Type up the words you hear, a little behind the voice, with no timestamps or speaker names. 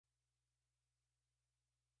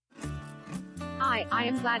Hi, I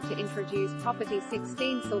am glad to introduce property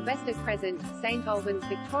 16 Silvester Crescent, St Albans,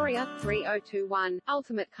 Victoria, 3021,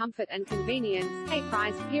 ultimate comfort and convenience,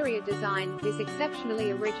 A-price period design. This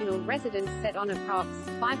exceptionally original residence set on approx.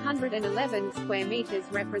 511 square meters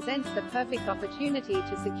represents the perfect opportunity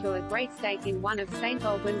to secure a great stake in one of St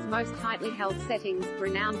Albans' most tightly held settings,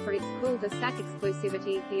 renowned for its cul-de-sac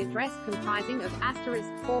exclusivity. The address comprising of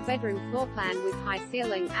 *4-bedroom floor plan with high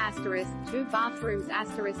ceiling, *2 bathrooms,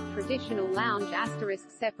 traditional lounge,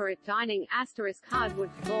 separate dining, hardwood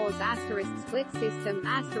floors, split system,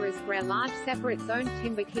 rear large separate zone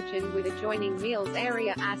timber kitchen with adjoining meals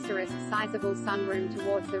area, sizable sunroom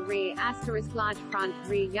towards the rear, large front,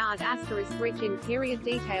 rear yard, rich interior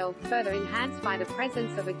detail, further enhanced by the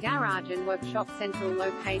presence of a garage and workshop. Central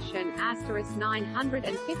location,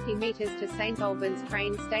 950 meters to St Albans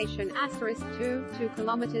train station, 2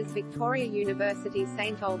 kilometers Victoria University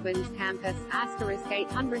St Albans campus,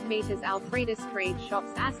 800 meters Alfreda Street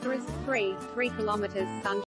shops, 3 kilometers Sun